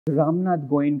Ramnath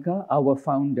Goenka, our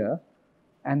founder,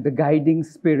 and the guiding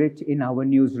spirit in our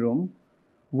newsroom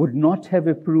would not have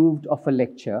approved of a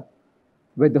lecture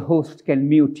where the host can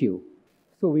mute you.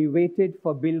 So we waited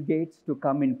for Bill Gates to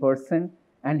come in person,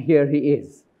 and here he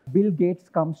is. Bill Gates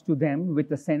comes to them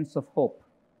with a sense of hope.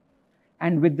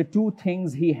 And with the two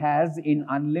things he has in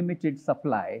unlimited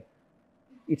supply,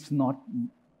 it's not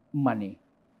money.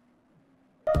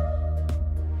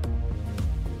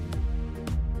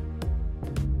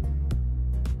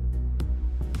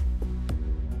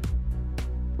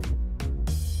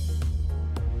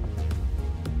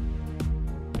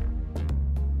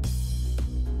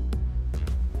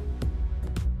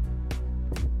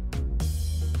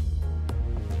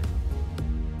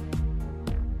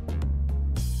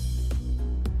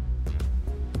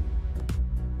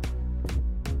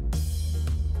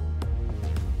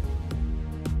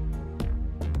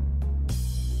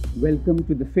 Welcome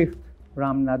to the 5th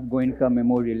Ramnath Goenka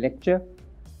Memorial Lecture,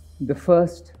 the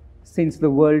first since the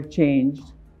world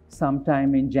changed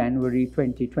sometime in January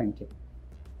 2020.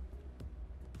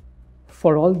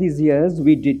 For all these years,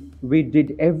 we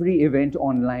did every event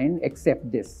online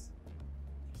except this,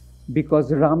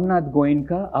 because Ramnath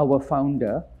Goenka, our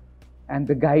founder, and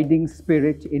the guiding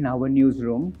spirit in our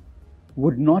newsroom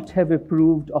would not have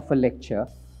approved of a lecture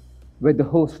where the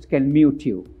host can mute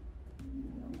you.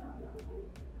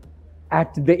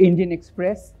 At the Indian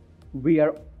Express, we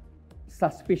are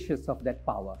suspicious of that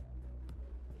power.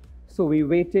 So we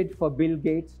waited for Bill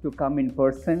Gates to come in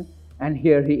person, and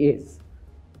here he is.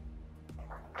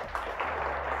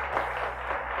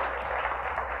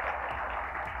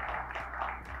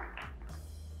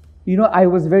 You know, I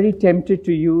was very tempted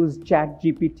to use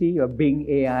ChatGPT or Bing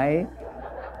AI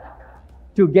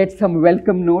to get some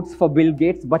welcome notes for Bill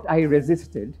Gates, but I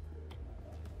resisted.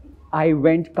 I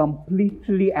went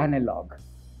completely analog.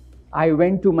 I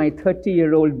went to my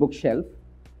 30-year-old bookshelf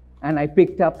and I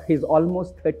picked up his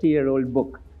almost 30-year-old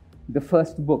book, the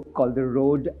first book called The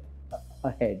Road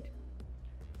Ahead.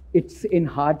 It's in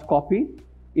hard copy.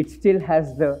 It still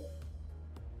has the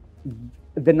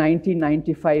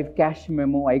 1995 cash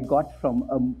memo I got from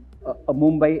a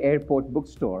Mumbai airport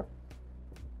bookstore.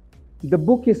 The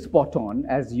book is spot on,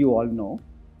 as you all know.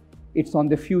 It's on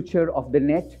the future of the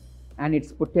net and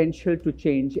its potential to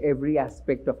change every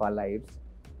aspect of our lives.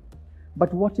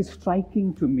 But what is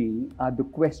striking to me are the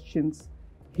questions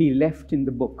he left in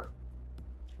the book.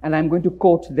 And I'm going to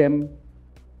quote them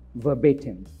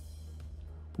verbatim.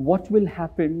 What will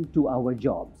happen to our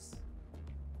jobs?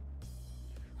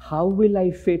 How will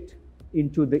I fit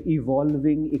into the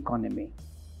evolving economy?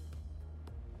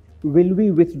 Will we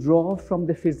withdraw from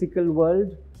the physical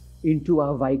world into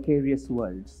our vicarious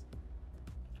worlds?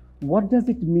 What does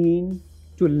it mean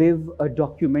to live a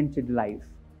documented life?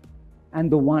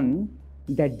 And the one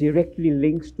that directly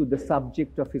links to the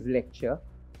subject of his lecture,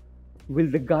 will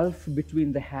the gulf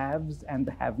between the haves and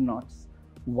the have-nots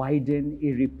widen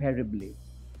irreparably?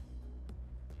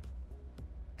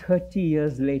 30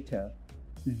 years later,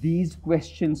 these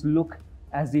questions look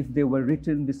as if they were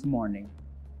written this morning.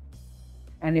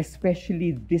 And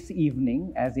especially this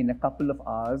evening, as in a couple of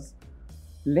hours,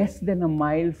 less than a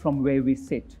mile from where we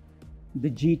sit, the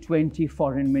G20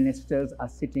 foreign ministers are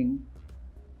sitting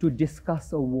to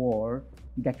discuss a war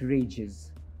that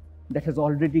rages, that has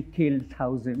already killed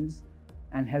thousands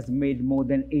and has made more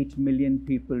than 8 million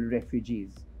people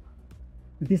refugees.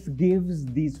 This gives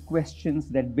these questions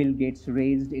that Bill Gates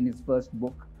raised in his first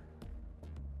book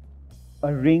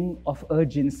a ring of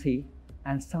urgency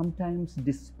and sometimes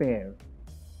despair.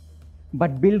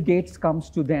 But Bill Gates comes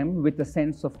to them with a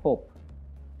sense of hope.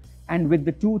 And with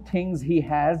the two things he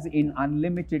has in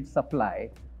unlimited supply,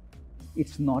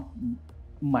 it's not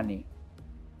money.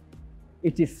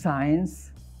 It is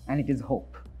science and it is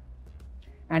hope.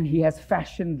 And he has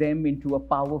fashioned them into a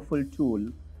powerful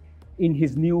tool. In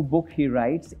his new book, he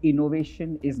writes,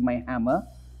 "Innovation is my hammer,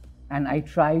 and I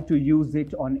try to use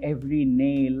it on every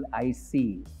nail I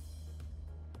see."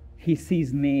 He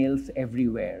sees nails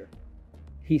everywhere.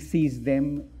 He sees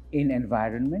them in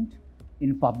environment,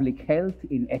 in public health,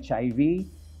 in HIV,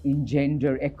 in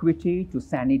gender equity, to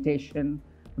sanitation,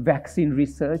 vaccine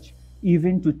research,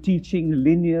 even to teaching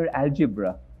linear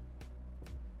algebra.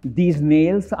 These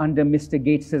nails under Mr.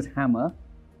 Gates's hammer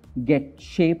get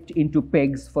shaped into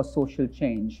pegs for social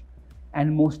change.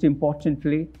 And most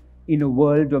importantly, in a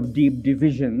world of deep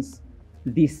divisions,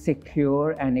 these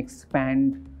secure and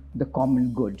expand the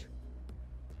common good.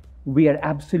 We are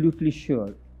absolutely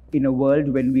sure, in a world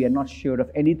when we are not sure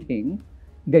of anything,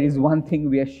 there is one thing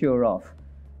we are sure of,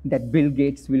 that Bill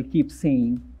Gates will keep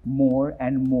seeing more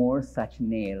and more such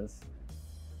nails.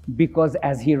 Because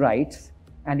as he writes,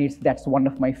 And that's one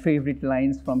of my favorite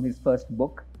lines from his first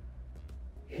book.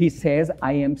 He says,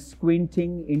 I am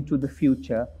squinting into the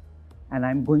future and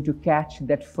I'm going to catch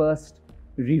that first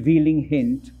revealing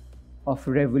hint of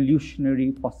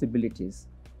revolutionary possibilities.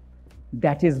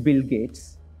 That is Bill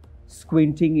Gates,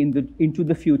 squinting into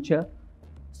the future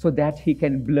so that he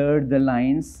can blur the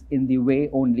lines in the way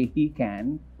only he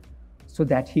can, so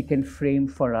that he can frame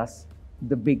for us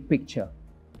the big picture.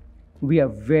 We are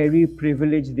very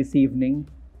privileged this evening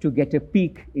to get a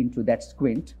peek into that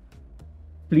squint.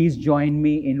 Please join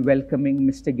me in welcoming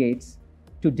Mr. Gates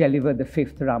to deliver the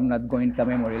 5th Ramnath Goenka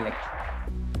Memorial Lecture.